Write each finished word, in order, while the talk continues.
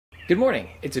Good morning.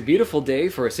 It's a beautiful day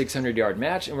for a 600-yard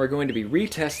match, and we're going to be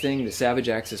retesting the Savage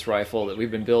Axis rifle that we've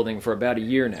been building for about a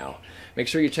year now. Make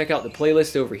sure you check out the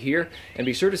playlist over here, and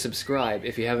be sure to subscribe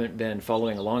if you haven't been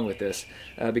following along with this,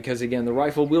 because again, the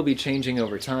rifle will be changing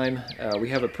over time. We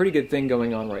have a pretty good thing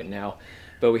going on right now,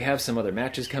 but we have some other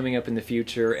matches coming up in the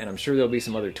future, and I'm sure there'll be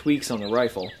some other tweaks on the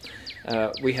rifle.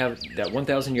 We have that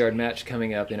 1,000-yard match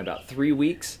coming up in about 3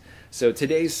 weeks, so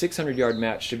today's 600-yard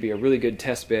match should be a really good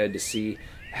test bed to see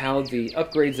how the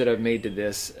upgrades that I've made to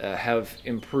this have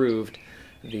improved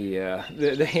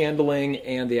the handling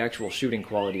and the actual shooting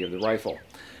quality of the rifle.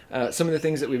 Some of the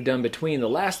things that we've done between the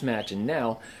last match and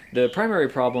now, the primary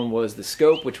problem was the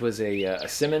scope, which was a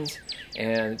Simmons,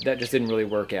 and that just didn't really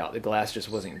work out. The glass just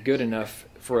wasn't good enough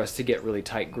for us to get really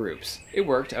tight groups. It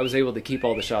worked. I was able to keep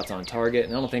all the shots on target,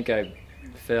 and I don't think I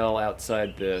fell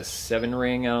outside the 7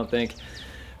 ring, I don't think.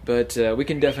 But we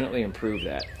can definitely improve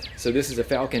that. So this is a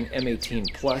Falcon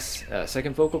M18 Plus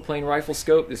second focal plane rifle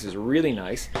scope. This is really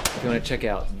nice. If you want to check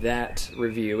out that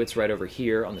review, it's right over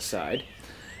here on the side.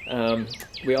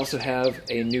 We also have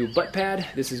a new butt pad.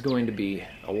 This is going to be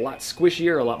a lot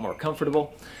squishier, a lot more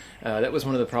comfortable. That was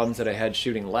one of the problems that I had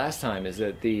shooting last time, is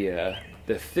that the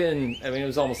thin, I mean, it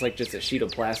was almost like just a sheet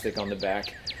of plastic on the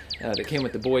back that came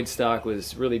with the Boyds stock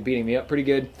was really beating me up pretty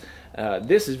good.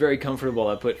 This is very comfortable.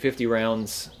 I put 50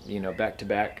 rounds, back to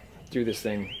back through this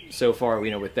thing so far,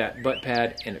 with that butt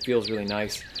pad, and it feels really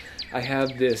nice. I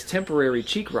have this temporary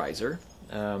cheek riser.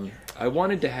 I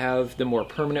wanted to have the more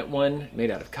permanent one made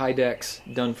out of Kydex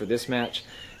done for this match,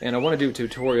 and I want to do a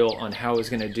tutorial on how I was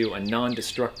going to do a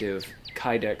non-destructive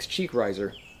Kydex cheek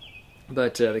riser,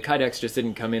 but the Kydex just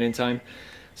didn't come in time.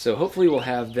 So hopefully we'll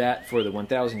have that for the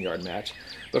 1,000-yard match.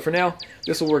 But for now,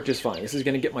 this will work just fine. This is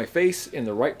going to get my face in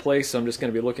the right place, so I'm just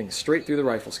going to be looking straight through the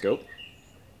rifle scope.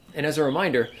 And as a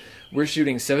reminder, we're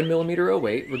shooting 7mm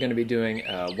 08. We're going to be doing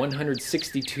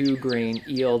 162 grain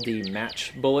ELD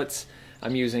match bullets.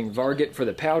 I'm using Varget for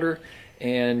the powder,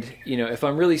 and if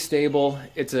I'm really stable,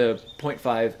 it's a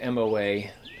 .5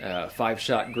 MOA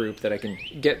 5-shot group that I can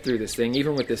get through this thing,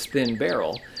 even with this thin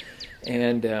barrel.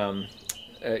 And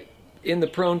in the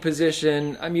prone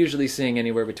position, I'm usually seeing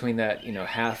anywhere between that,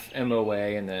 half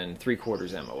MOA and then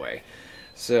 3/4 MOA.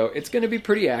 So it's going to be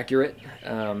pretty accurate.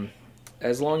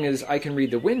 As long as I can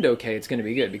read the wind okay, it's going to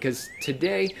be good, because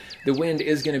today the wind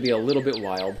is going to be a little bit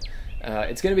wild.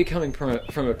 It's going to be coming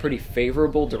from a pretty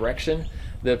favorable direction.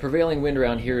 The prevailing wind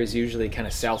around here is usually kind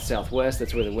of south-southwest.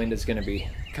 That's where the wind is going to be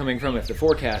coming from if the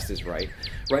forecast is right.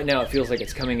 Right now it feels like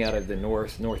it's coming out of the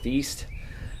north-northeast.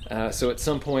 So at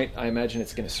some point, I imagine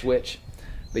it's going to switch.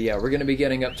 But yeah, we're going to be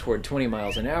getting up toward 20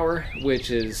 miles an hour,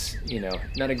 which is,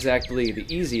 not exactly the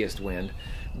easiest wind,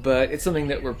 but it's something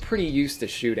that we're pretty used to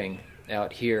shooting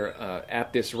out here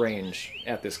at this range,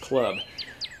 at this club.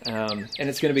 And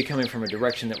it's going to be coming from a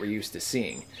direction that we're used to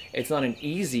seeing. It's not an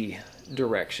easy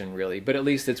direction, really, but at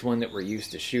least it's one that we're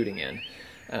used to shooting in.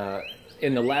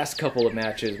 In the last couple of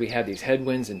matches, we had these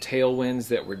headwinds and tailwinds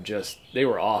that were they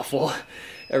were awful.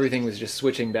 Everything was just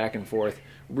switching back and forth,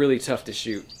 really tough to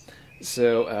shoot.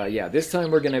 So yeah, this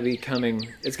time it's going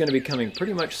to be coming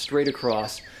pretty much straight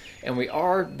across, and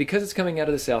because it's coming out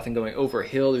of the south and going over a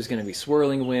hill, there's going to be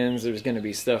swirling winds, there's going to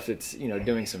be stuff that's,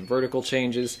 doing some vertical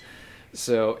changes.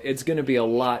 So it's going to be a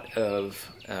lot of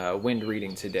wind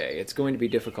reading today. It's going to be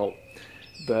difficult,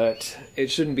 but it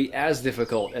shouldn't be as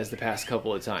difficult as the past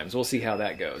couple of times. We'll see how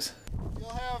that goes. You'll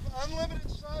have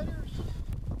unlimited sighters,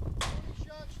 20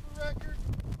 shots for record,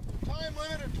 time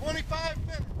limit of 25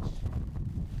 minutes.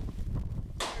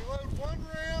 You load 1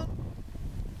 round,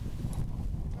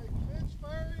 take fence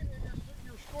firing, and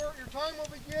your time will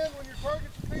begin when your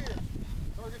targets appear.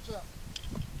 Target's up.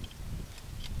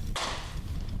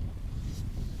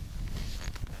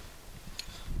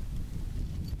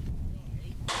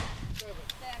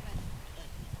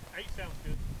 As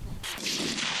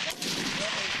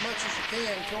much as you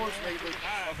can towards me,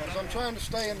 because I'm trying to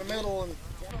stay in the middle and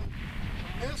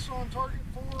miss on target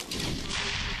 4. The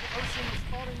ocean is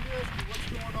spotting this, but what's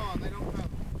going on? They don't know.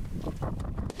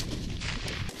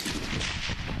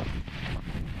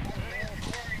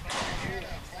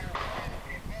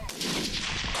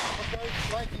 Okay,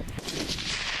 thank you.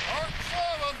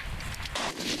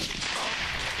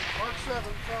 Mark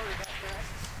 7, sorry about that.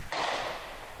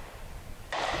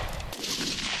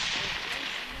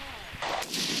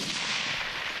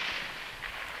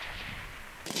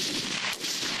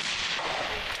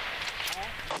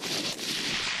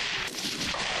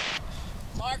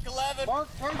 Mark 11. Mark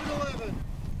target 11.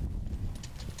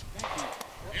 Thank you.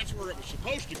 That's where it was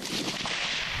supposed to be.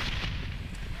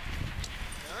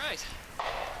 All right.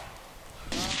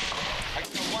 I got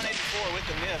 184 with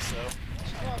the miss, so.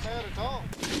 That's not bad at all.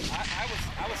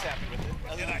 I was happy with it.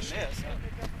 Other than this.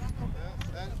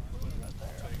 Yeah,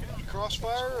 you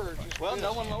crossfire or just Well, miss?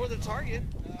 no one lowered the target.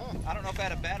 Huh. I don't know if I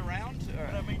had a bad round. Or,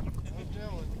 I'm telling you.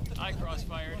 I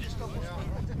crossfired.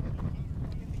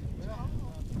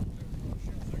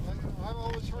 I've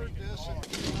always heard this, and I've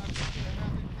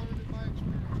learned in my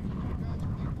experience,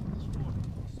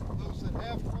 those that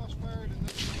have crossfired and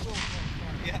those that will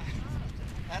crossfire. yeah,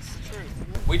 that's the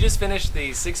truth. We just finished the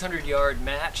 600-yard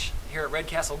match here at Red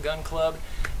Castle Gun Club,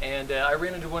 and I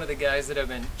ran into one of the guys that I've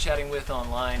been chatting with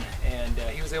online, and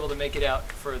he was able to make it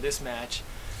out for this match.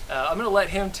 I'm going to let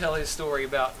him tell his story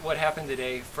about what happened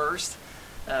today first.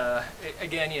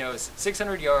 Again, you know, it's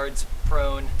 600 yards,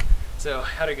 prone, so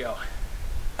how'd it go?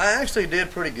 I actually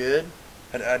did pretty good.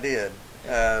 I did,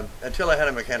 until I had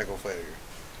a mechanical failure.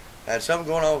 I had something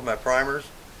going on with my primers.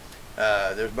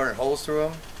 There's burning holes through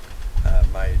them.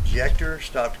 My ejector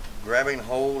stopped grabbing the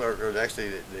hole, or actually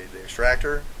the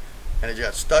extractor, and it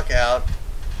got stuck out.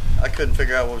 I couldn't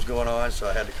figure out what was going on, so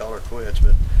I had to call her quits.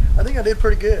 But I think I did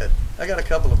pretty good. I got a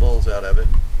couple of bulls out of it.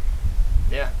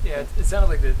 Yeah, it sounded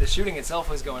like the shooting itself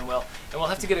was going well, and we'll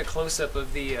have to get a close-up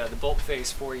of the bolt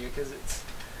face for you because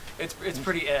it's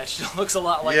pretty etched. It looks a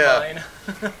lot like mine.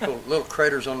 little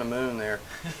craters on the moon there.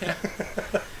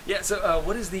 Yeah. So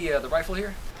what is the rifle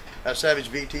here? A Savage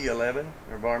VT11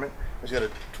 or Varmint. It's got a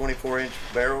 24-inch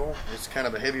barrel. It's kind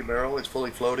of a heavy barrel. It's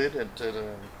fully floated. It's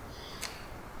a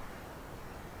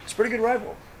pretty good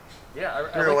rifle. Yeah,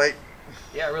 I 308.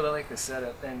 Yeah, I really like the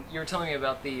setup. And you were telling me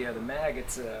about the mag.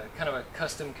 It's kind of a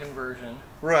custom conversion.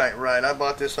 Right. I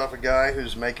bought this off a guy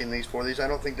who's making these for these. I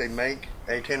don't think they make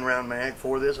a 10-round mag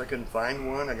for this. I couldn't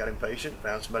find one. I got impatient.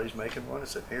 Found somebody's making one. I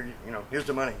said, here, here's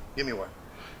the money. Give me one.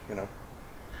 But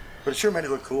it sure made it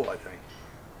look cool, I think.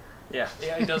 Yeah,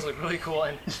 it does look really cool.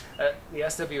 And the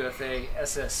SWFA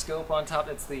SS scope on top.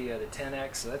 That's the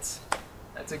 10X. So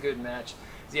that's a good match.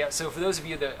 Yeah, so for those of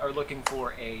you that are looking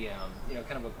for a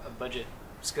kind of a budget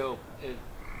scope,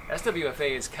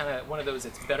 SWFA is kind of one of those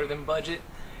that's better than budget.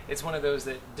 It's one of those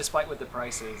that, despite what the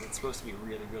price is, it's supposed to be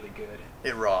really, really good.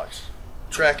 It rocks.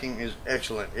 Tracking is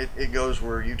excellent. It goes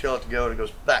where you tell it to go, and it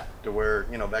goes back to where,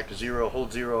 back to zero,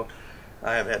 hold zero.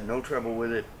 I have had no trouble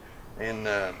with it in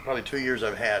probably 2 years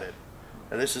I've had it.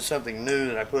 And this is something new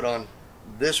that I put on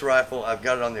this rifle. I've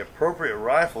got it on the appropriate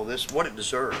rifle. This what it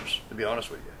deserves, to be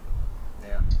honest with you.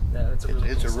 Yeah, it's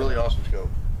a really awesome scope.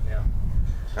 Yeah,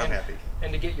 I'm happy.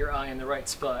 And to get your eye in the right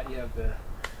spot, you have the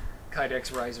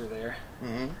Kydex riser there.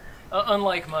 Mm-hmm.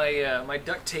 Unlike my my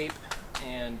duct tape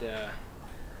and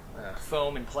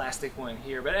foam and plastic one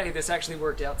here, but hey, this actually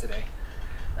worked out today.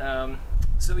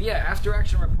 So yeah, after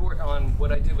action report on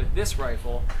what I did with this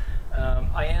rifle.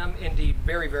 I am indeed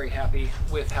very, very happy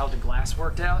with how the glass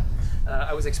worked out.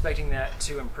 I was expecting that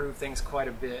to improve things quite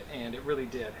a bit, and it really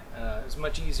did. It was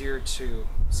much easier to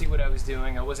see what I was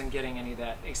doing. I wasn't getting any of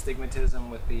that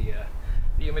astigmatism with the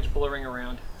image blurring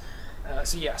around.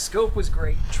 So yeah, scope was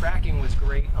great, tracking was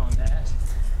great on that,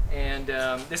 and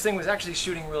this thing was actually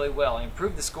shooting really well. I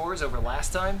improved the scores over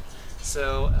last time,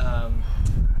 so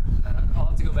I'll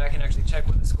have to go back and actually check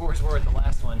what the scores were at the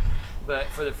last one. But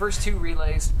for the first two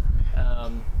relays,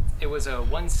 it was a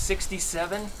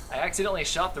 167. I accidentally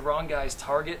shot the wrong guy's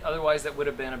target. Otherwise, that would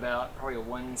have been about probably a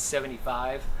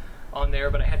 175 on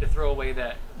there. But I had to throw away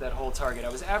that whole target. I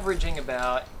was averaging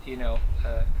about 8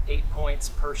 points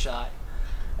per shot,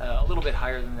 a little bit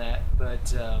higher than that.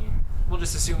 But we'll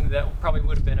just assume that probably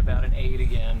would have been about an 8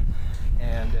 again,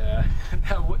 and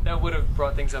that would have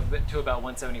brought things up to about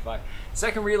 175.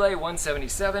 Second relay,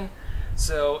 177.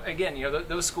 So again,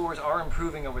 those scores are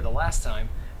improving over the last time.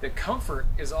 The comfort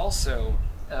is also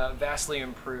vastly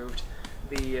improved.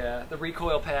 The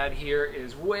recoil pad here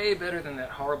is way better than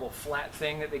that horrible flat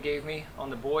thing that they gave me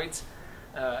on the Boyds.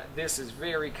 This is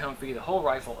very comfy. The whole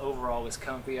rifle overall was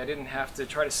comfy. I didn't have to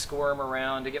try to squirm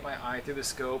around to get my eye through the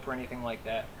scope or anything like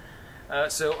that.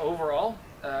 So overall,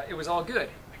 it was all good,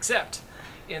 except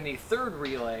in the third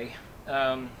relay,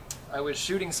 I was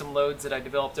shooting some loads that I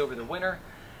developed over the winter,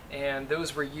 and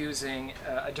those were using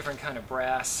a different kind of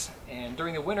brass. And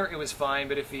during the winter it was fine,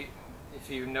 but if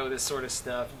you know this sort of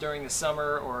stuff, during the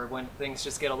summer or when things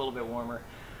just get a little bit warmer,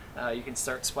 you can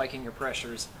start spiking your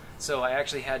pressures. So I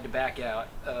actually had to back out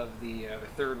of the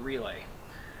third relay.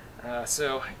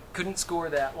 So couldn't score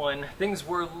that one. Things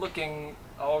were looking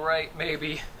alright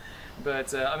maybe,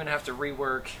 but I'm going to have to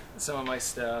rework some of my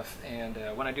stuff, and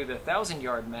when I do the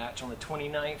 1,000-yard match on the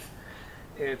 29th,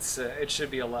 it should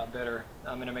be a lot better.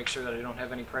 I'm going to make sure that I don't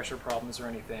have any pressure problems or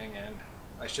anything, and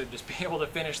I should just be able to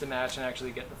finish the match and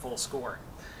actually get the full score.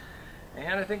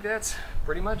 And I think that's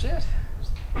pretty much it.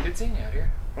 Good seeing you out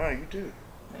here. All right, you too.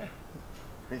 Yeah.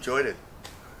 Enjoyed it.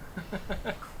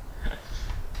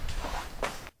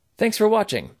 Thanks for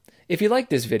watching. If you liked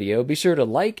this video, be sure to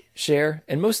like, share,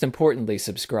 and most importantly,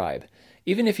 subscribe.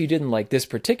 Even if you didn't like this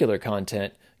particular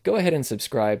content, go ahead and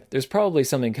subscribe. There's probably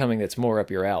something coming that's more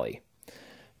up your alley.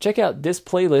 Check out this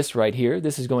playlist right here.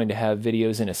 This is going to have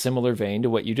videos in a similar vein to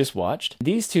what you just watched.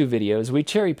 These two videos we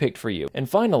cherry-picked for you. And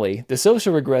finally, The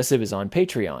Social Regressive is on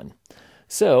Patreon.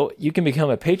 So, you can become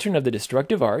a patron of the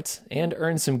Destructive Arts and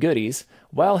earn some goodies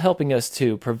while helping us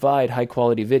to provide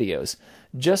high-quality videos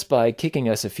just by kicking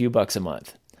us a few bucks a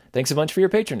month. Thanks a bunch for your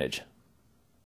patronage.